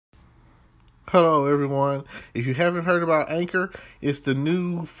Hello, everyone. If you haven't heard about Anchor, it's the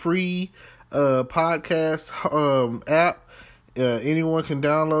new free podcast app. Anyone can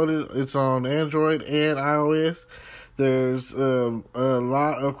download it. It's on Android and iOS. There's a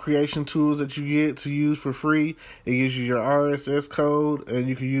lot of creation tools that you get to use for free. It gives you your RSS code, and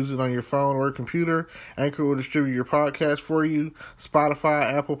you can use it on your phone or computer. Anchor will distribute your podcast for you.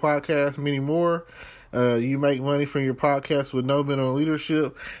 Spotify, Apple Podcasts, many more. You make money from your podcast with no minimum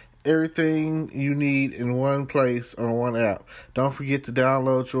leadership. Everything you need in one place on one app. Don't forget to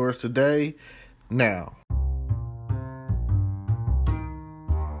download yours today, now.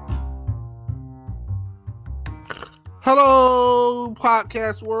 Hello,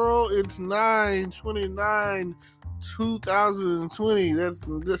 podcast world. It's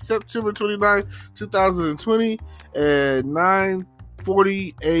 9/29/2020. That's September 29, 2020 at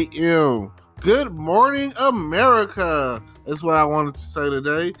 9:40 a.m. Good morning, America. That's what I wanted to say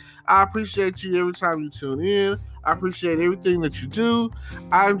today. I appreciate you every time you tune in. I appreciate everything that you do.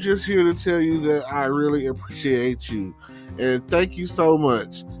 I'm just here to tell you that I really appreciate you. And thank you so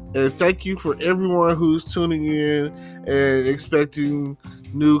much. And thank you for everyone who's tuning in and expecting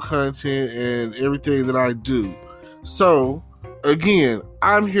new content and everything that I do. So, again,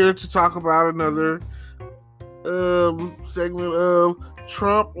 I'm here to talk about another segment of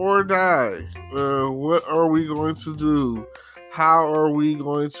Trump or Die. What are we going to do? How are we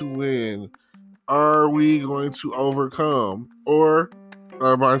going to win? Are we going to overcome? Or,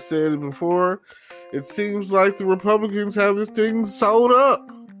 I said it before, it seems like the Republicans have this thing sold up.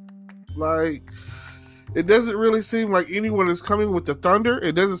 Like, it doesn't really seem like anyone is coming with the thunder.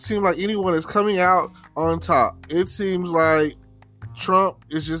 It doesn't seem like anyone is coming out on top. It seems like Trump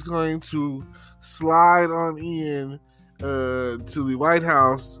is just going to slide on in to the White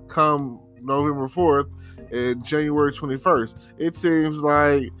House come November 4th and January 21st. It seems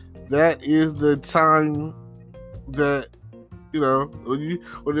like that is the time that,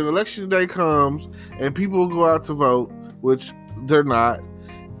 when the election day comes and people go out to vote, which they're not.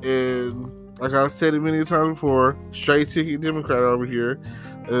 And like I said it many times before, straight ticket Democrat over here.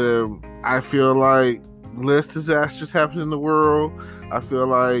 I feel like less disasters happen in the world. I feel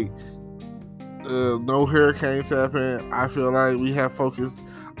like no hurricanes happen. I feel like we have focused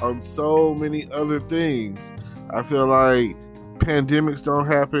on so many other things. I feel like pandemics don't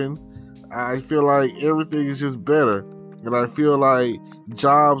happen. I feel like everything is just better. And I feel like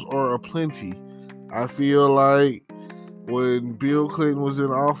jobs are aplenty. I feel like when Bill Clinton was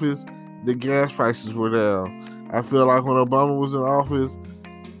in office, the gas prices were down. I feel like when Obama was in office,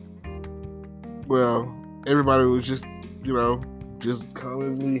 well, everybody was just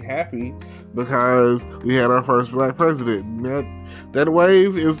commonly happy because we had our first black president. And that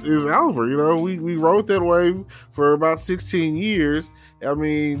wave is over. We rode that wave for about 16 years. I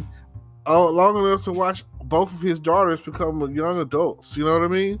mean, long enough to watch both of his daughters become young adults. You know what I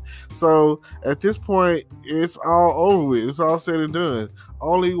mean? So at this point, it's all over with. It's all said and done.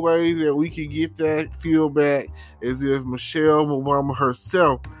 Only way that we can get that feel back is if Michelle Obama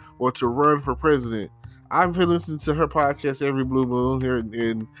herself were to run for president. I've been listening to her podcast every blue moon here,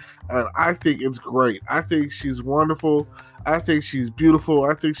 and I think it's great. I think she's wonderful. I think she's beautiful.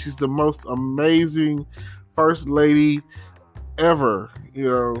 I think she's the most amazing first lady ever,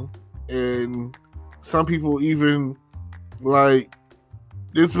 and some people even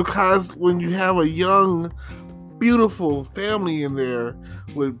it's because when you have a young, beautiful family in there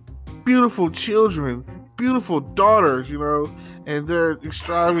with beautiful children, beautiful daughters, and they're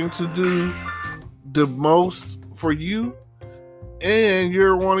striving to do the most for you, and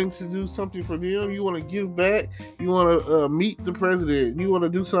you're wanting to do something for them. You want to give back. You want to meet the president. You want to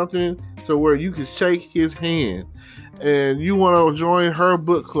do something to where you can shake his hand, and you want to join her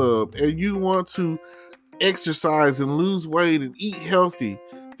book club, and you want to exercise and lose weight and eat healthy.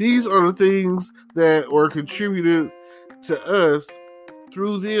 These are the things that were contributed to us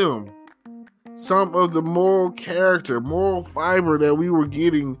through them. Some of the moral character, moral fiber that we were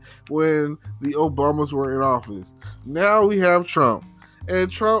getting when the Obamas were in office. Now we have Trump. And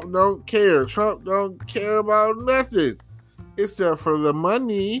Trump don't care. Trump don't care about nothing except for the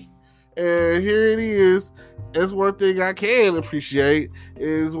money. And here it is. That's one thing I can appreciate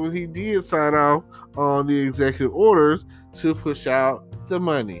is when he did sign off on the executive orders to push out the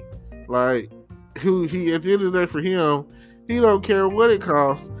money. Like, he at the end of the day, for him, he don't care what it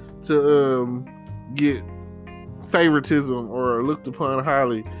costs to get favoritism or looked upon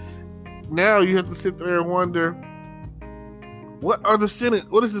highly. Now you have to sit there and wonder, what is the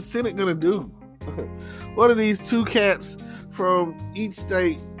Senate going to do? What are these two cats from each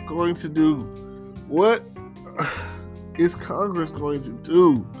state going to do? What is Congress going to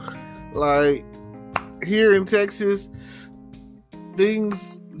do? Like, here in Texas,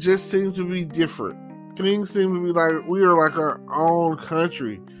 things just seem to be different. Things seem to be like we are like our own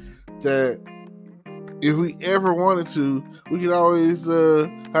country that if we ever wanted to, we could always,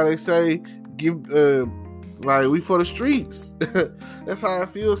 how they say, give, like, we for the streets. That's how I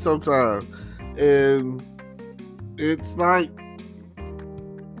feel sometimes. And it's like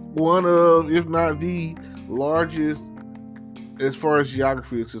one of, if not the largest, as far as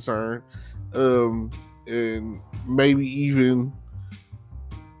geography is concerned, and maybe even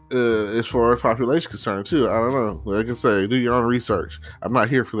as far as population concerned too. I don't know. Like I say, do your own research. I'm not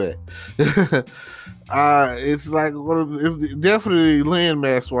here for that. It's like it's definitely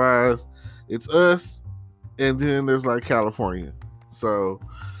landmass wise, it's us, and then there's like California. So,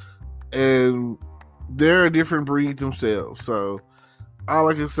 and they're a different breed themselves. So, all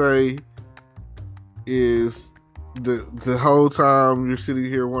I can say is the whole time you're sitting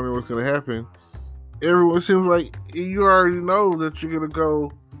here wondering what's going to happen, everyone seems like you already know that you're going to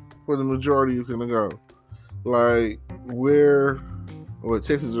go where the majority is going to go. Like,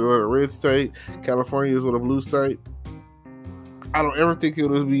 Texas is what, a red state, California is what, a blue state. I don't ever think it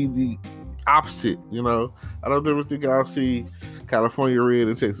would be the opposite, you know. I don't ever think I'll see California red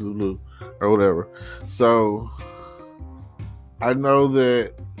and Texas blue or whatever. So I know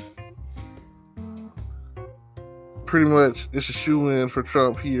that pretty much it's a shoe-in for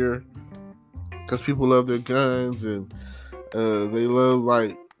Trump here because people love their guns and they love,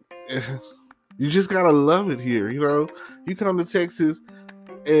 like, you just gotta love it here, you know. You come to Texas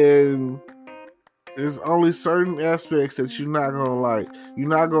and there's only certain aspects that you're not gonna like. You're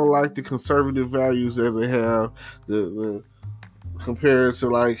not gonna like the conservative values that they have, the compared to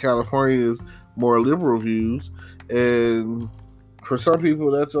like California's more liberal views. And for some people,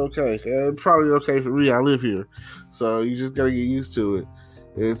 that's okay. And it's probably okay for me. I live here, so you just gotta get used to it.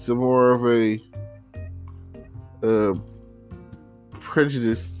 It's a more of a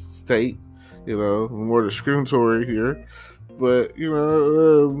prejudiced state, you know, more discriminatory here. But, you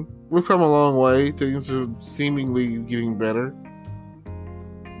know, we've come a long way. Things are seemingly getting better.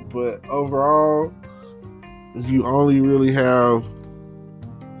 But overall, you only really have...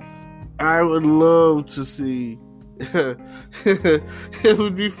 I would love to see... It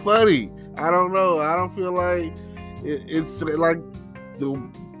would be funny. I don't know. I don't feel like it's like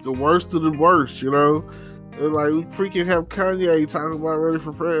the worst of the worst, you know? Like, we freaking have Kanye talking about running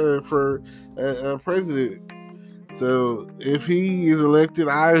for president. So if he is elected,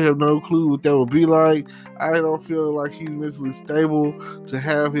 I have no clue what that would be like. I don't feel like he's mentally stable to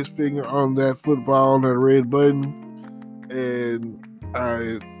have his finger on that football, on that red button. And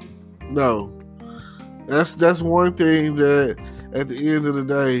no, that's one thing that at the end of the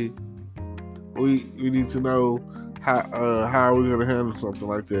day, we need to know how are we gonna handle something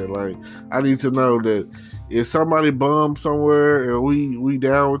like that. Like, I need to know that if somebody bums somewhere and we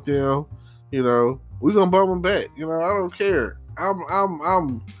down with them, you know, we gonna bum them back. You know, I don't care.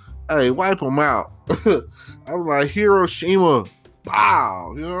 I'm hey, wipe them out. I'm like Hiroshima,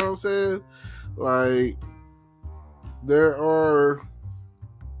 pow. You know what I'm saying? Like, there are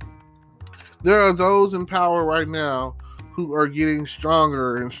those in power right now who are getting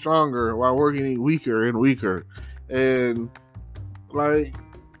stronger and stronger while we're getting weaker and weaker. And like,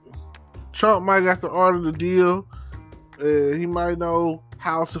 Trump might got the art of the deal. He might know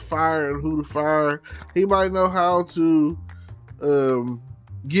how to fire and who to fire. He might know how to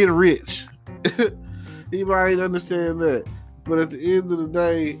get rich. He might understand that. But at the end of the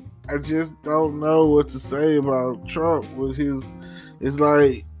day, I just don't know what to say about Trump with his... It's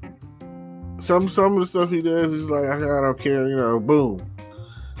like some of the stuff he does is like, I don't care, you know, boom.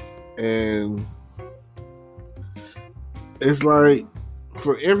 And it's like,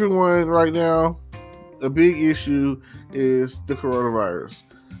 for everyone right now, a big issue is the coronavirus.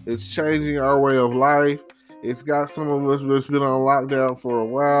 It's changing our way of life. It's got some of us that's been on lockdown for a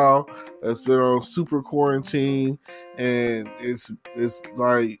while. It's been on super quarantine, and it's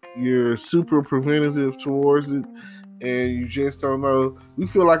like you're super preventative towards it, and you just don't know. You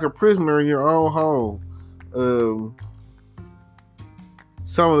feel like a prisoner in your own home.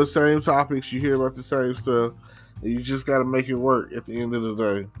 Some of the same topics, you hear about the same stuff, and you just got to make it work at the end of the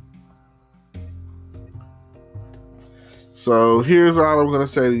day. So here's all I'm going to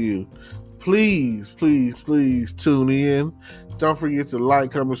say to you. Please, please, please tune in. Don't forget to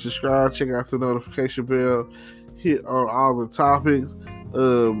like, comment, subscribe. Check out the notification bell. Hit on all the topics.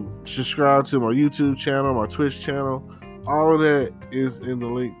 Subscribe to my YouTube channel, my Twitch channel. All of that is in the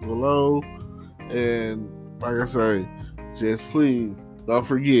link below. And like I say, just please don't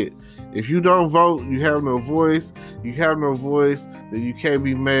forget, If you don't vote, you have no voice. You have no voice, then you can't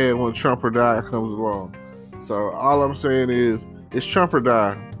be mad when Trump or die comes along. So all I'm saying is, it's Trump or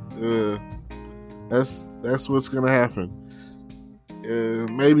die. That's what's gonna happen.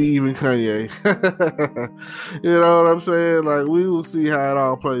 Maybe even Kanye. You know what I'm saying? Like, we will see how it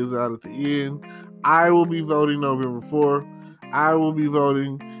all plays out at the end. I will be voting November 4th. I will be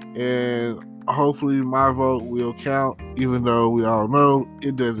voting, and hopefully my vote will count, even though we all know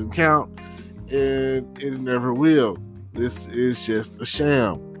it doesn't count, and it never will. This is just a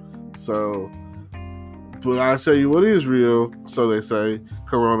sham. So, but I tell you what is real, so they say,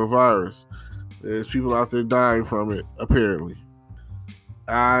 coronavirus. There's people out there dying from it, apparently.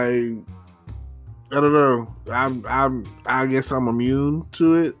 I don't know. I guess I'm immune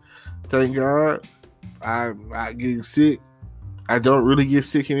to it. Thank God. I'm not getting sick. I don't really get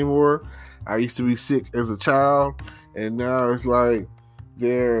sick anymore. I used to be sick as a child, and now it's like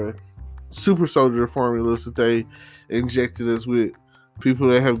they're super soldier formulas that they injected us with. People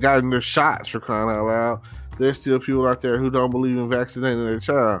that have gotten their shots, for crying out loud. There's still people out there who don't believe in vaccinating their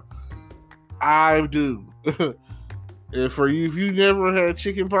child. I do. And for you, if you never had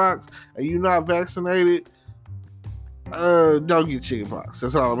chickenpox and you're not vaccinated, don't get chickenpox.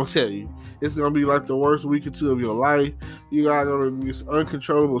 That's all I'm gonna tell you. It's gonna be like the worst week or two of your life. You got gonna be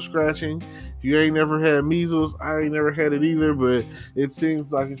uncontrollable scratching. You ain't never had measles. I ain't never had it either, but it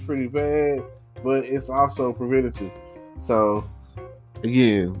seems like it's pretty bad. But it's also preventative. So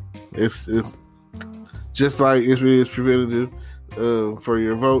again, it's just like it is preventative for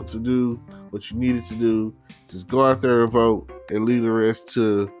your vote to do what you need it to do. Just go out there and vote and leave the rest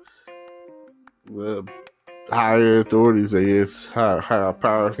to the higher authorities, I guess. Higher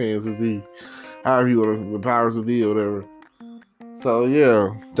power hands of thee. However you want to, the powers of thee or whatever. So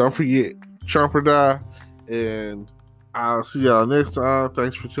yeah, don't forget, Trump or die. And I'll see y'all next time.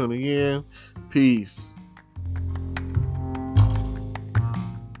 Thanks for tuning in. Peace.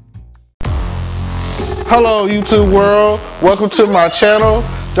 Hello, YouTube world. Welcome to my channel.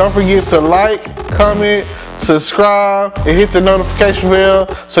 Don't forget to like, comment, subscribe, and hit the notification bell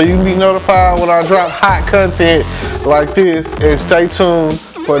so you can be notified when I drop hot content like this, and stay tuned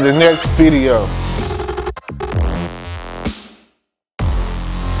for the next video.